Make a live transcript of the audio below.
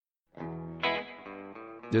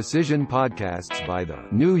Decision podcasts by the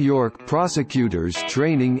New York Prosecutors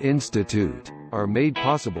Training Institute are made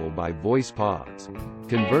possible by VoicePods.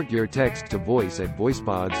 Convert your text to voice at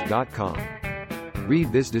voicepods.com.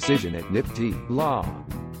 Read this decision at NYPTI Law.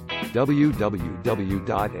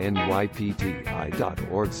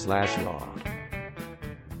 www.nypti.org/law.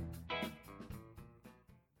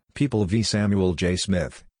 People v. Samuel J.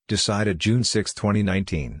 Smith, decided June 6,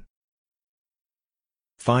 2019.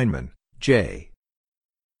 Feynman, J.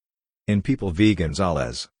 In People v.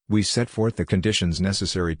 Gonzalez, we set forth the conditions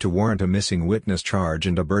necessary to warrant a missing witness charge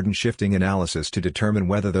and a burden-shifting analysis to determine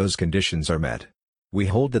whether those conditions are met. We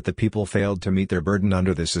hold that the people failed to meet their burden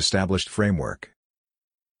under this established framework.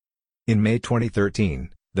 In May 2013,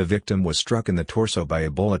 the victim was struck in the torso by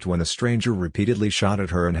a bullet when a stranger repeatedly shot at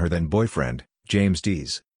her and her then-boyfriend, James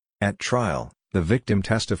Dees. At trial, the victim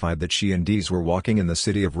testified that she and Dees were walking in the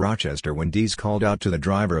city of Rochester when Dees called out to the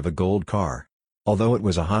driver of a gold car. Although it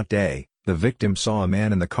was a hot day, the victim saw a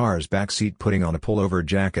man in the car's backseat putting on a pullover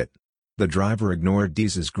jacket. The driver ignored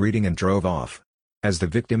Dees's greeting and drove off. As the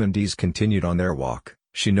victim and Dees continued on their walk,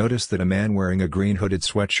 she noticed that a man wearing a green hooded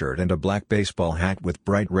sweatshirt and a black baseball hat with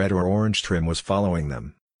bright red or orange trim was following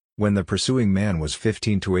them. When the pursuing man was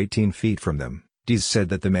 15 to 18 feet from them, Dees said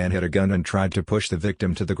that the man had a gun and tried to push the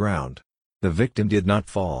victim to the ground. The victim did not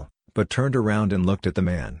fall, but turned around and looked at the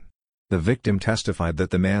man. The victim testified that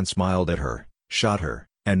the man smiled at her, shot her,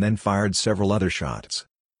 and then fired several other shots.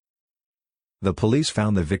 The police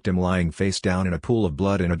found the victim lying face down in a pool of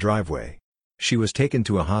blood in a driveway. She was taken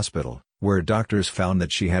to a hospital, where doctors found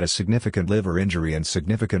that she had a significant liver injury and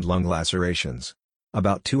significant lung lacerations.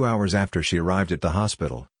 About 2 hours after she arrived at the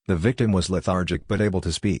hospital, the victim was lethargic but able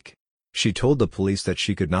to speak. She told the police that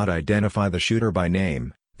she could not identify the shooter by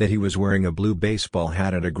name, that he was wearing a blue baseball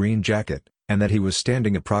hat and a green jacket, and that he was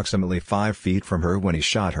standing approximately 5 feet from her when he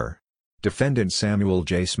shot her. Defendant Samuel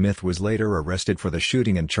J. Smith was later arrested for the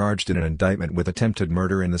shooting and charged in an indictment with attempted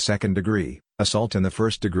murder in the second degree, assault in the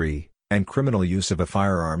first degree, and criminal use of a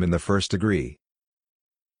firearm in the first degree.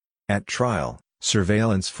 At trial,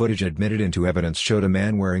 surveillance footage admitted into evidence showed a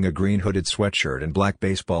man wearing a green hooded sweatshirt and black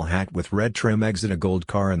baseball hat with red trim exit a gold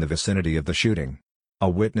car in the vicinity of the shooting. A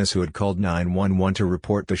witness who had called 911 to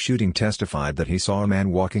report the shooting testified that he saw a man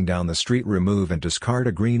walking down the street remove and discard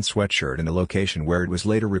a green sweatshirt in a location where it was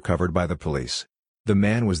later recovered by the police. The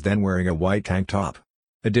man was then wearing a white tank top.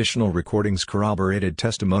 Additional recordings corroborated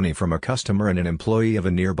testimony from a customer and an employee of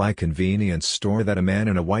a nearby convenience store that a man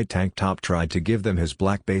in a white tank top tried to give them his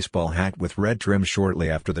black baseball hat with red trim shortly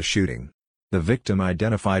after the shooting. The victim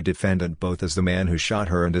identified defendant both as the man who shot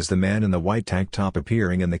her and as the man in the white tank top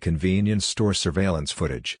appearing in the convenience store surveillance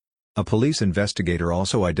footage. A police investigator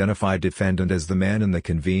also identified defendant as the man in the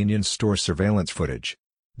convenience store surveillance footage.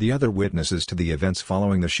 The other witnesses to the events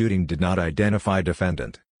following the shooting did not identify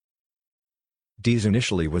defendant. Dees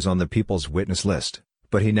initially was on the people's witness list,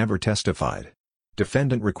 but he never testified.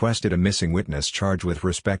 Defendant requested a missing witness charge with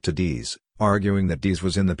respect to Dees, arguing that Dees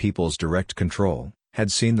was in the people's direct control,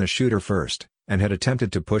 had seen the shooter first, and had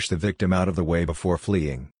attempted to push the victim out of the way before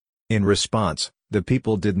fleeing. In response, the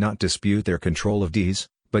people did not dispute their control of Dees,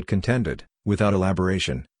 but contended, without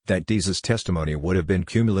elaboration, that Dees's testimony would have been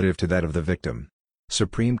cumulative to that of the victim.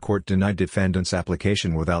 Supreme Court denied defendant's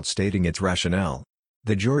application without stating its rationale.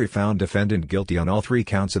 The jury found defendant guilty on all 3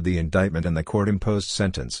 counts of the indictment and the court imposed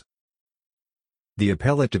sentence. The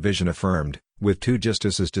appellate division affirmed, with 2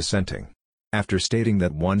 justices dissenting. After stating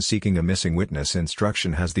that one seeking a missing witness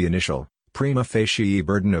instruction has the initial, prima facie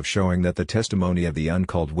burden of showing that the testimony of the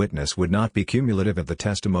uncalled witness would not be cumulative of the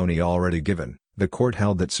testimony already given, the court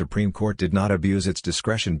held that Supreme Court did not abuse its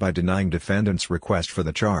discretion by denying defendant's request for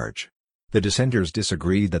the charge. The dissenters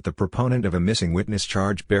disagreed that the proponent of a missing witness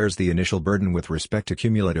charge bears the initial burden with respect to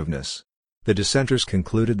cumulativeness. The dissenters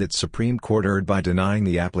concluded that Supreme Court erred by denying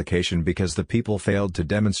the application because the people failed to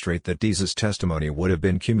demonstrate that Dees's testimony would have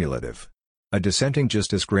been cumulative. A dissenting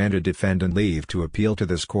justice granted defendant leave to appeal to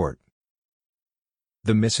this court.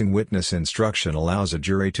 The missing witness instruction allows a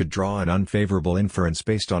jury to draw an unfavorable inference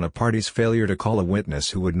based on a party's failure to call a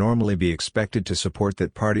witness who would normally be expected to support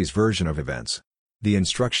that party's version of events. The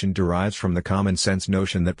instruction derives from the common-sense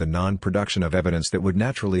notion that the non-production of evidence that would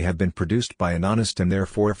naturally have been produced by an honest and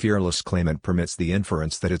therefore fearless claimant permits the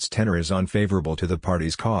inference that its tenor is unfavorable to the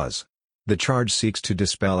party's cause. The charge seeks to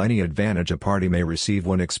dispel any advantage a party may receive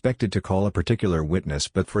when expected to call a particular witness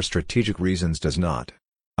but for strategic reasons does not.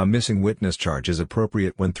 A missing witness charge is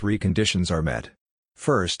appropriate when 3 conditions are met.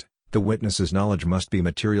 First, the witness's knowledge must be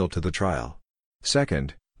material to the trial.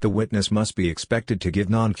 Second, the witness must be expected to give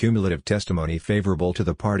non-cumulative testimony favorable to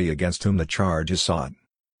the party against whom the charge is sought.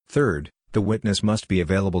 Third, The witness must be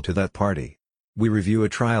available to that party. We review a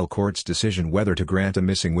trial court's decision whether to grant a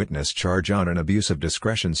missing witness charge on an abuse of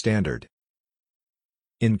discretion standard.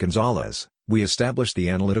 In Gonzalez, we established the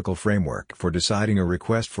analytical framework for deciding a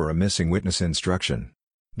request for a missing witness instruction.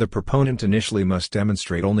 The proponent initially must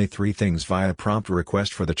demonstrate only three things via prompt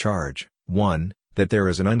request for the charge. 1. That there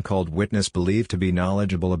is an uncalled witness believed to be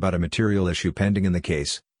knowledgeable about a material issue pending in the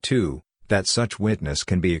case. 2. That such witness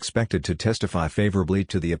can be expected to testify favorably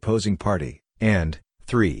to the opposing party. And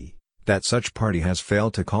 3. That such party has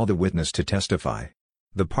failed to call the witness to testify.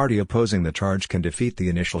 The party opposing the charge can defeat the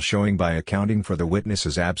initial showing by accounting for the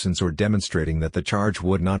witness's absence or demonstrating that the charge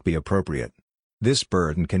would not be appropriate. This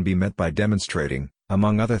burden can be met by demonstrating,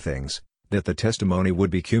 among other things, that the testimony would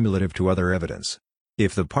be cumulative to other evidence.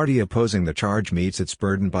 If the party opposing the charge meets its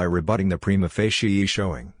burden by rebutting the prima facie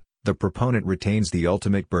showing, the proponent retains the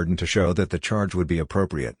ultimate burden to show that the charge would be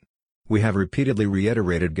appropriate. We have repeatedly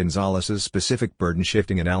reiterated Gonzalez's specific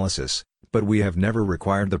burden-shifting analysis, but we have never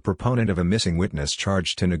required the proponent of a missing witness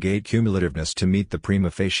charge to negate cumulativeness to meet the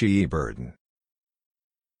prima facie burden.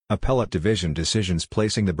 Appellate Division decisions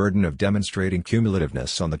placing the burden of demonstrating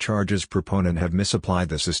cumulativeness on the charge's proponent have misapplied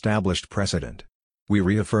this established precedent. We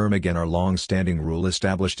reaffirm again our long-standing rule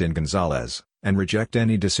established in Gonzalez, and reject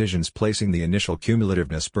any decisions placing the initial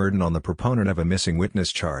cumulativeness burden on the proponent of a missing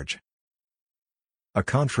witness charge. A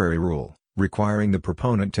contrary rule, requiring the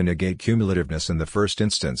proponent to negate cumulativeness in the first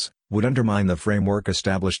instance, would undermine the framework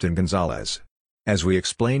established in Gonzalez. As we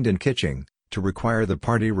explained in Kitching, to require the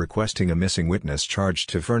party requesting a missing witness charge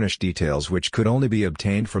to furnish details which could only be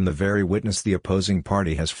obtained from the very witness the opposing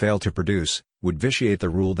party has failed to produce, would vitiate the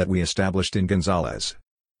rule that we established in Gonzalez.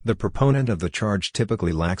 The proponent of the charge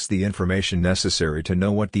typically lacks the information necessary to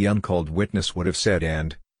know what the uncalled witness would have said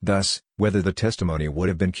and, thus, whether the testimony would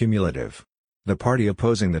have been cumulative. The party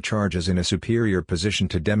opposing the charge is in a superior position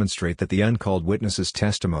to demonstrate that the uncalled witness's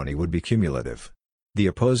testimony would be cumulative. The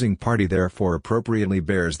opposing party therefore appropriately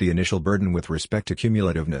bears the initial burden with respect to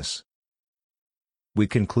cumulativeness. We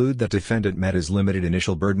conclude that defendant met his limited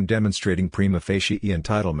initial burden demonstrating prima facie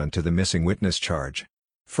entitlement to the missing witness charge.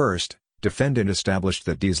 First, defendant established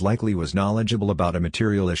that Dees likely was knowledgeable about a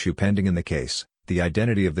material issue pending in the case, the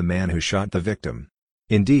identity of the man who shot the victim.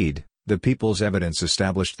 Indeed, the people's evidence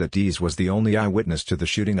established that Dees was the only eyewitness to the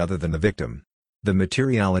shooting other than the victim. The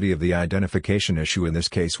materiality of the identification issue in this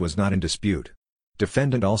case was not in dispute.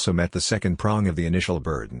 Defendant also met the second prong of the initial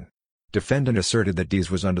burden. Defendant asserted that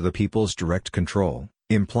Dees was under the people's direct control,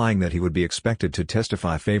 implying that he would be expected to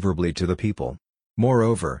testify favorably to the people.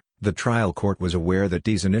 Moreover, the trial court was aware that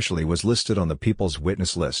Dees initially was listed on the people's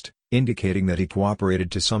witness list, indicating that he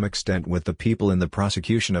cooperated to some extent with the people in the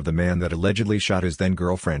prosecution of the man that allegedly shot his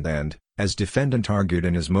then-girlfriend and, as defendant argued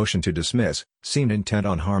in his motion to dismiss, seemed intent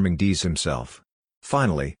on harming Dees himself.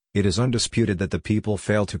 Finally, it is undisputed that the people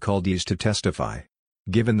failed to call Dees to testify.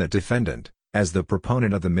 Given that defendant, as the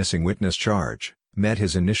proponent of the missing witness charge, met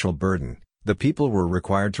his initial burden, the people were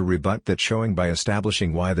required to rebut that showing by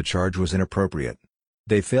establishing why the charge was inappropriate.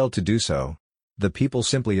 They failed to do so. The people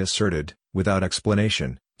simply asserted, without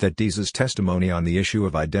explanation, that Dees's testimony on the issue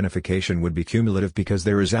of identification would be cumulative because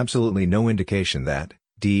there is absolutely no indication that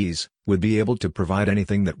Dees would be able to provide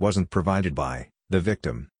anything that wasn't provided by the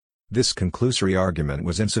victim. This conclusory argument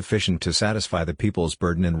was insufficient to satisfy the people's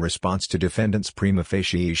burden in response to defendant's prima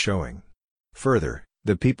facie showing. Further,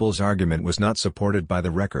 the people's argument was not supported by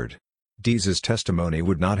the record. Dees's testimony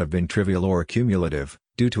would not have been trivial or cumulative,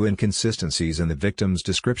 due to inconsistencies in the victim's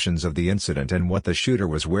descriptions of the incident and what the shooter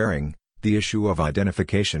was wearing. The issue of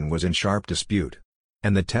identification was in sharp dispute.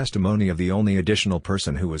 And the testimony of the only additional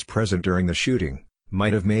person who was present during the shooting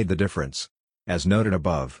might have made the difference. As noted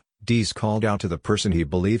above, Dees called out to the person he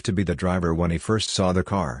believed to be the driver when he first saw the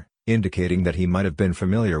car, indicating that he might have been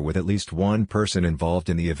familiar with at least one person involved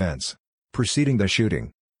in the events preceding the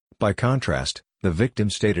shooting. By contrast, the victim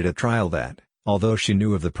stated at trial that, although she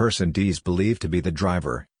knew of the person Dees believed to be the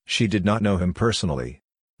driver, she did not know him personally.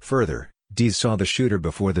 Further, Dees saw the shooter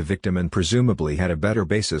before the victim and presumably had a better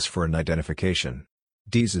basis for an identification.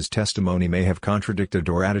 Dees's testimony may have contradicted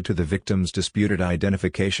or added to the victim's disputed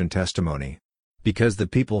identification testimony. Because the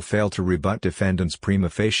people failed to rebut defendant's prima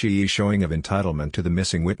facie showing of entitlement to the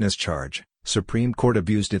missing witness charge, Supreme Court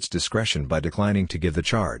abused its discretion by declining to give the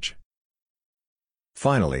charge.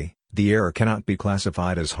 Finally, the error cannot be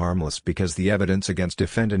classified as harmless because the evidence against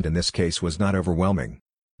defendant in this case was not overwhelming.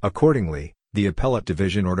 Accordingly, the appellate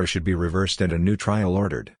division order should be reversed and a new trial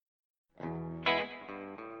ordered.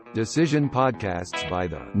 Decision podcasts by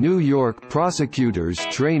the New York Prosecutors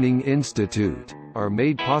Training Institute are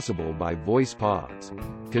made possible by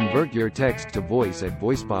VoicePods. Convert your text to voice at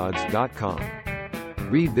voicepods.com.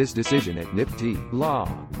 Read this decision at NYPTI Law.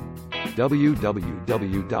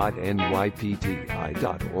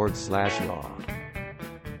 www.nypti.org/law